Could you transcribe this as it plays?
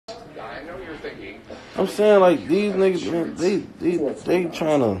I'm saying, like, these niggas, man, they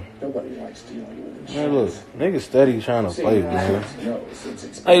trying to. Man, look, niggas steady trying to play, man.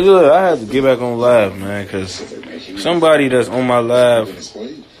 Hey, look, I had to get back on live, man, because somebody that's on my live,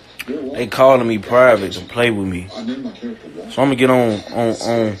 they calling me private to play with me. So I'm gonna get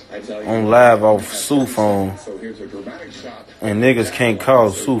on live off Sue phone, and niggas can't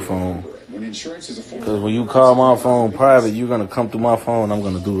call Sue phone. Because when you call my phone private, you're gonna come through my phone. I'm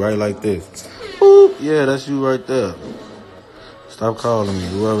gonna do right like this. Boop. Yeah, that's you right there. Stop calling me,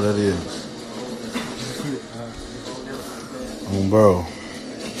 whoever that is. Bro.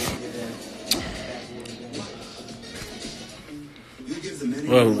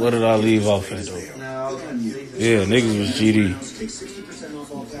 What did I leave off at, though? Yeah, niggas was GD.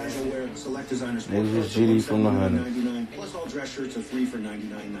 Niggas was GD from the 100.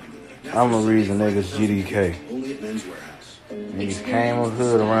 I'm gonna read the niggas GDK. Niggas came up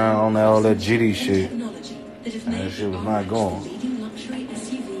hood around on all that GD shit. And that shit was not going.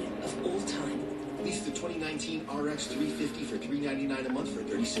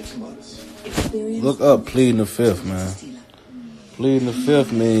 Look up pleading the fifth, man. Pleading the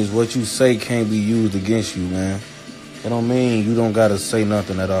fifth means what you say can't be used against you, man. It don't mean you don't gotta say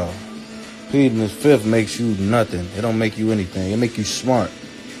nothing at all. Pleading the fifth makes you nothing. It don't make you anything. It make you smart.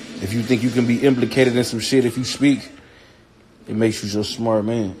 If you think you can be implicated in some shit if you speak, it makes you just a smart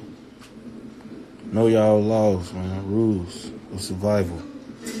man. Know y'all laws, man. Rules of survival.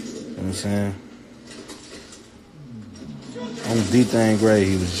 You know what I'm saying? On D-Thing Gray,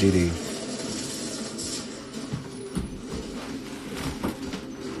 he was GD.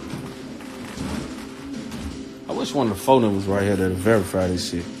 I wish one of the phone was right here to verify this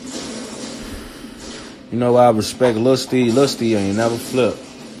shit. You know, I respect Lil Steve. Lil Steve ain't never flipped.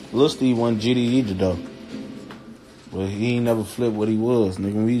 Lil Steve wasn't GD either, though. But he ain't never flipped what he was.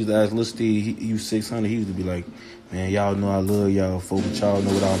 Nigga, when we used to ask Lil Steve, he was 600, he used to be like, man, y'all know I love y'all, folks, but y'all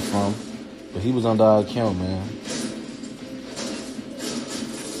know where I'm from. But he was under our account, man.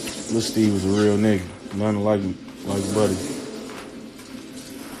 Lil Steve was a real nigga. Nothing like Buddy.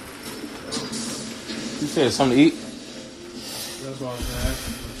 You said something to eat? That's what I was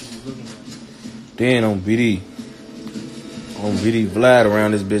asking what you was looking at. Then on BD Vlad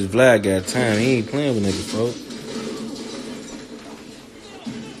around this bitch. Vlad got time. He ain't playing with niggas, folks.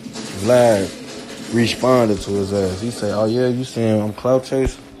 Vlad responded to his ass. He said, oh yeah, you saying I'm clout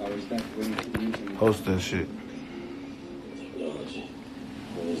chasing? Post that shit.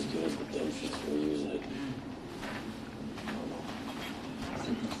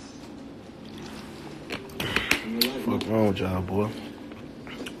 What's wrong with y'all, boy?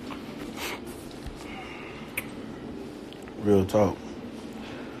 Real talk.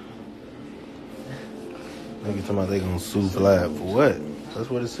 Nigga talking about they gonna sue Vlad for what? That's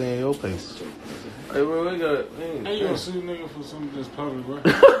what it's saying in your paper. Hey, bro, we got. How you gonna sue nigga for something that's public, bro?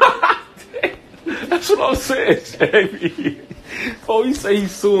 That's what I'm saying, Jamie. Oh, he say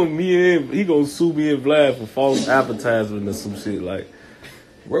he's suing me and him. He gonna sue me and Vlad for false advertisement or some shit. Like,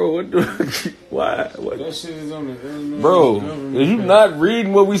 bro, what the? Why? What? That shit is on the internet. Bro, are you not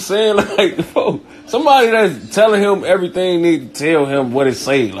reading what we saying? Like, bro, somebody that's telling him everything need to tell him what it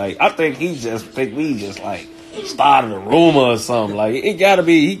say. Like, I think he just think we just like started a rumor or something. Like, it gotta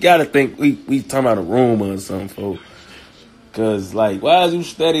be. He gotta think we talking about a rumor or something, folks. Cause like, why is you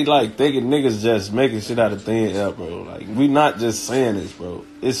steady like thinking niggas just making shit out of thin air, bro? Like, we not just saying this, bro.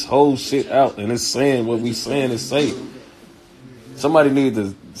 It's whole shit out and it's saying what we saying is safe. Somebody need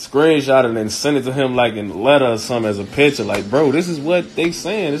to screenshot it and send it to him like in a letter or something as a picture. Like, bro, this is what they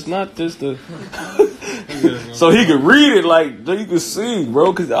saying. It's not just a... So he can read it like, so you can see,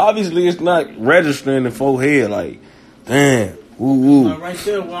 bro. Because obviously it's not registering in forehead. Like, damn, woo. Right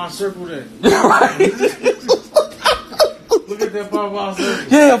there where I circled that. Right. Look at that part while I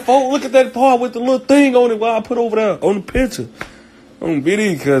circled. Yeah, folks, look at that part with the little thing on it while I put over there on the picture. On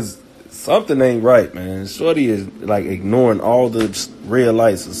BD, because... something ain't right, man. Shorty is like ignoring all the red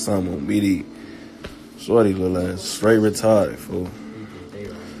lights or something on BD. Shorty look like straight retarded, fool.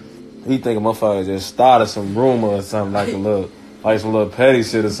 He think a motherfucker just started some rumor or something like some little petty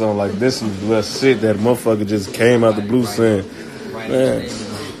shit or something like this. Some little shit that motherfucker just came out the blue saying, man,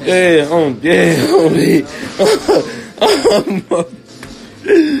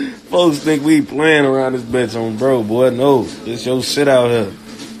 folks think we playing around this bitch on bro, boy. No, it's your shit out here.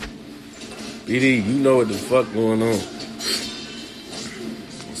 BD, you know what the fuck going on.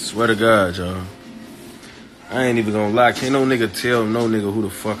 Swear to God, y'all. I ain't even gonna lie. Can't no nigga tell no nigga who the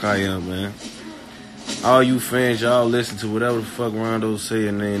fuck I am, man. All you fans, y'all listen to whatever the fuck Rondo say,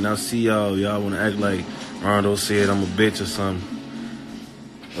 and then I see y'all wanna act like Rondo said I'm a bitch or something.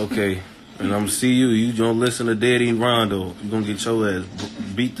 Okay. And I'm see you. You don't listen to Daddy Rondo. You gonna get your ass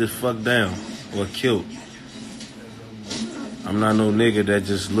beat the fuck down or killed. I'm not no nigga that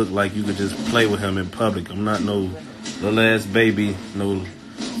just look like you could just play with him in public. I'm not no little ass baby, no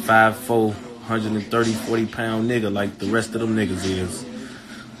 5'4", 130, 40-pound nigga like the rest of them niggas is.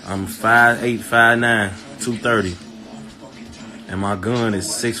 I'm 5'8", 5'9", 230. And my gun is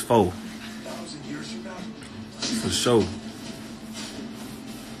 6'4". For sure.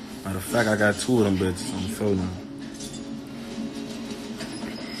 Matter of fact, I got 2 of them bitches on the phone.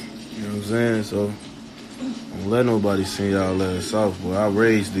 You know what I'm saying? So, don't let nobody send y'all ass off, boy. I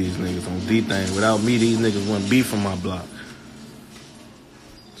raised these niggas on D-Thing. Without me, these niggas wouldn't be from my block.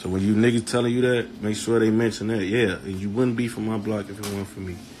 So when you niggas telling you that, make sure they mention that. Yeah, you wouldn't be from my block if it weren't for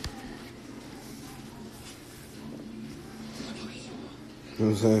me. You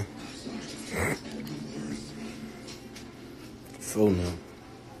know what I'm saying? Phone now.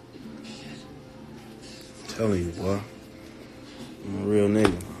 Telling you, boy. I'm a real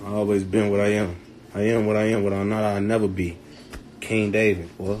nigga. I always been what I am. I am what I am. What I'm not, I'll never be. King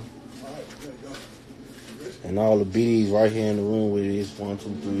David, boy. And all the BDs right here in the room with it's 1,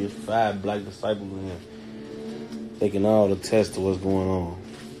 2, 3, it's 5 black disciples in here. They can all attest to what's going on.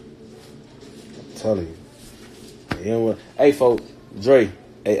 I'm telling you. You know what? Hey, folks, Dre.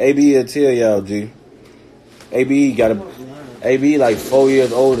 Hey, AB will tell y'all, G. AB like 4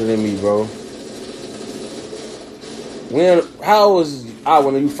 years older than me, bro. How was I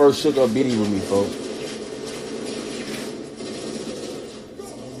when you first shook up BD with me, folks?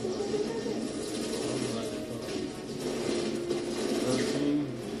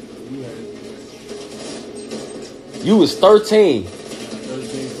 You was 13.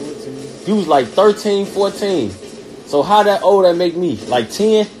 13, 14. You was like 13, 14. So how that old that make me? Like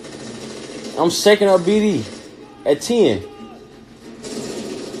 10? I'm shaking up BD at 10.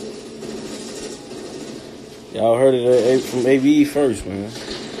 Y'all heard it from ABE first, man.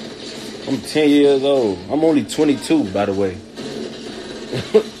 I'm 10 years old. I'm only 22, by the way.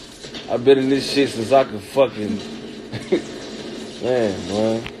 I've been in this shit since I could fucking... man.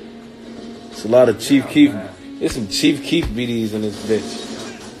 It's a lot of Chief Keef. There's some Chief Keef BDs in this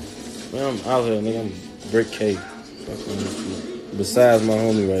bitch. Man, I'm out here, nigga. I'm Brick K. Besides my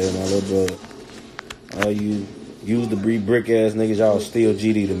homie right here, my little brother. All you use to breed brick ass niggas, y'all still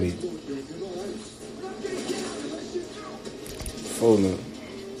GD to me. Phone up.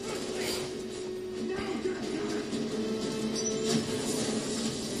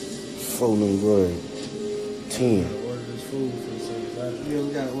 Phone up, bro. 10. Yeah, we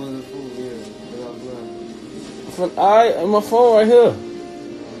got one of the food, yeah. Alright, my phone right here.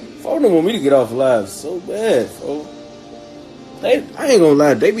 Phone them want me to get off live so bad, folks. I ain't gonna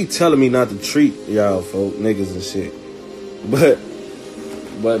lie, they be telling me not to treat y'all, folk, niggas and shit. But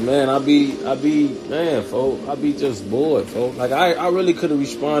man, I be just bored, folk. Like I really could have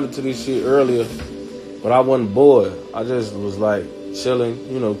responded to this shit earlier, but I wasn't bored. I just was like chilling,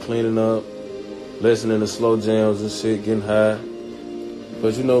 cleaning up, listening to slow jams and shit, getting high.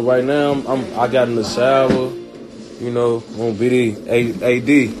 But right now I got in the shower, on BD,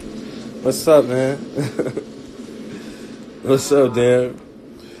 AD. What's up, man? What's up, Dan?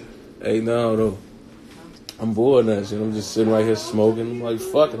 Hey, no, though. I'm bored now, shit. I'm just sitting right here smoking. I'm like,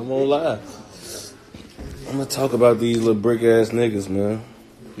 fuck it, I'm on live. I'm gonna talk about these little brick ass niggas, man.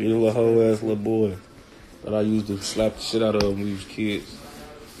 These little hoe ass little boy that I used to slap the shit out of when we was kids.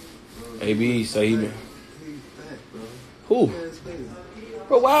 AB say he been. Who?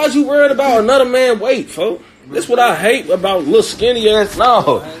 Bro, why is you worried about another man weight, folks? That's what I hate about little skinny ass.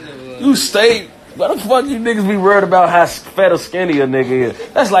 No, you stay. Why the fuck you niggas be worried about how fat or skinny a nigga is?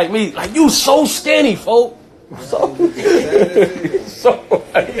 That's like me. Like, you so skinny, folk. So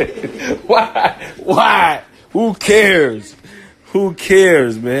why? Who cares? Who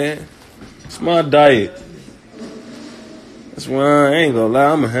cares, man? It's my diet. That's why I ain't gonna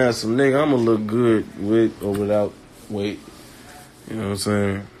lie. I'm a handsome nigga. I'm gonna look good with or without weight. You know what I'm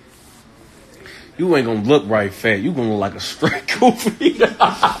saying? You ain't gonna look right fat. You gonna look like a straight goofy.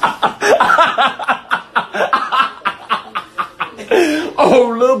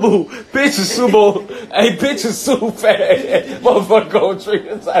 Oh, Lil Boo, bitch is sumo. Hey, bitch is so fat. Motherfucker gonna treat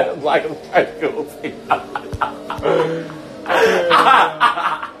his ass like a straight goofy.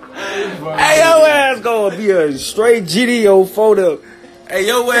 Hey, your ass gonna be a straight GDO photo. Hey,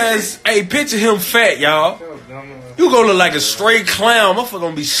 your ass, hey, picture him fat, y'all. You gonna look like a straight clown. Motherfucker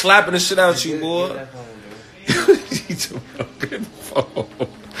gonna be slapping the shit out you, boy.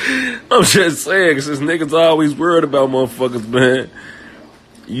 I'm just saying, cause this niggas always worried about motherfuckers, man.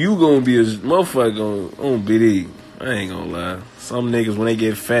 You gonna be a motherfucker on BD. I ain't gonna lie. Some niggas, when they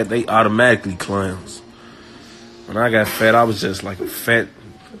get fat, they automatically clowns. When I got fat, I was just like a fat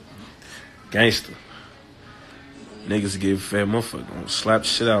gangster. Niggas get fat, motherfucker gonna slap the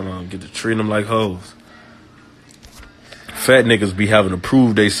shit out of them, get to treating them like hoes. Fat niggas be having to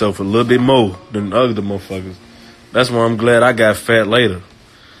prove theyself a little bit more than other motherfuckers. That's why I'm glad I got fat later.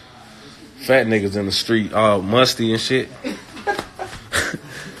 Fat niggas in the street all musty and shit.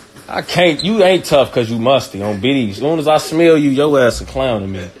 I can't. You ain't tough because you musty on BD. As soon as I smell you, your ass a clown to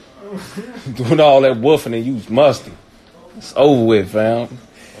me. Doing all that woofing and you musty. It's over with, fam.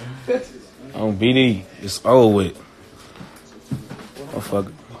 On BD, it's over with.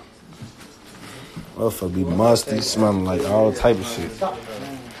 Motherfucker be musty, smelling like all type of shit.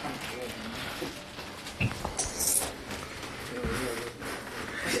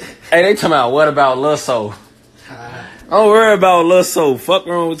 Hey, they talking about what about Lil So? Don't worry about Lil So. Fuck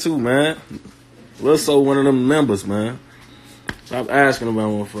wrong with you, man. Lil So one of them members, man. Stop asking about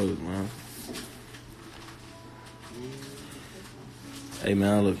motherfuckers, man. Hey,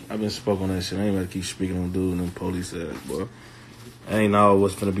 man, look, I've been spoke on that shit. I ain't about to keep speaking on dude and them police ass, boy. I ain't know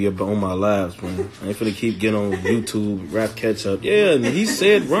what's finna be on my lives, man. I ain't finna keep getting on YouTube, rap catch up. Yeah, and he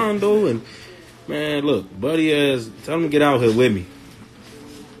said Rondo, and man, look, buddy ass, tell him to get out here with me.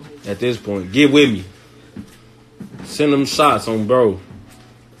 At this point, get with me. Send them shots on bro.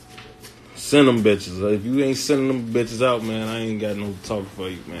 Send them bitches. If you ain't sending them bitches out, man, I ain't got no talk for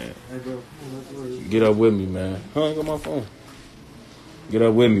you, man. Get up with me, man. Hung on my phone. Get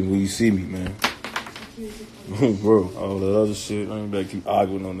up with me when you see me, man. Bro, all that other shit, I ain't better keep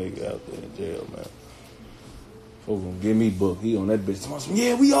arguing on niggas out there in jail, man. Folks gonna give me book. He on that bitch.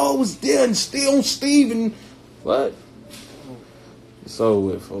 Yeah, we all was there and still on Steve and what? It's over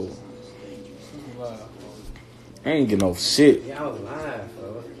with, folks. I ain't get no shit. Y'all lying,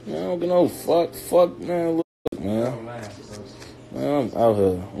 folks. Man, I don't get no fuck, man. Look, man. Man, I'm out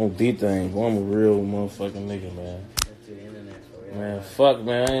here on D things. I'm a real motherfucking nigga, man. Man, fuck,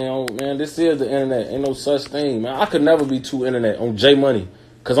 man. I ain't man, this is the internet. Ain't no such thing, man. I could never be too internet on J Money.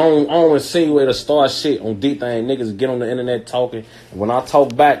 Cause I don't insinuate or start shit on D thing. Niggas get on the internet talking. And when I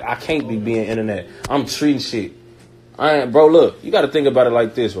talk back, I can't be being internet. I'm treating shit. Bro, look, you gotta think about it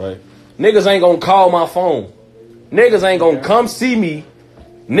like this, right? Niggas ain't gonna call my phone. Niggas ain't gonna come see me.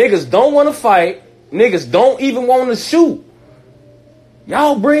 Niggas don't wanna fight. Niggas don't even wanna shoot.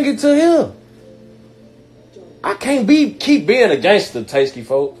 Y'all bring it to him. I can't keep being a gangster, Tasty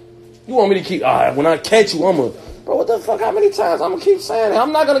folk. You want me to keep, when I catch you, bro, what the fuck, how many times I'm gonna keep saying it?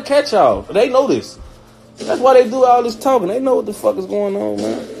 I'm not gonna catch y'all. They know this. That's why they do all this talking. They know what the fuck is going on,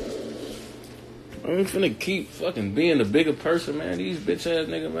 man. I ain't finna keep fucking being the bigger person, man. These bitch ass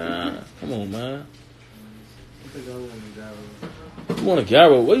niggas, man. Come on, man. You want a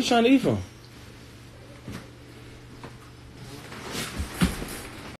gyro? Where you trying to eat from?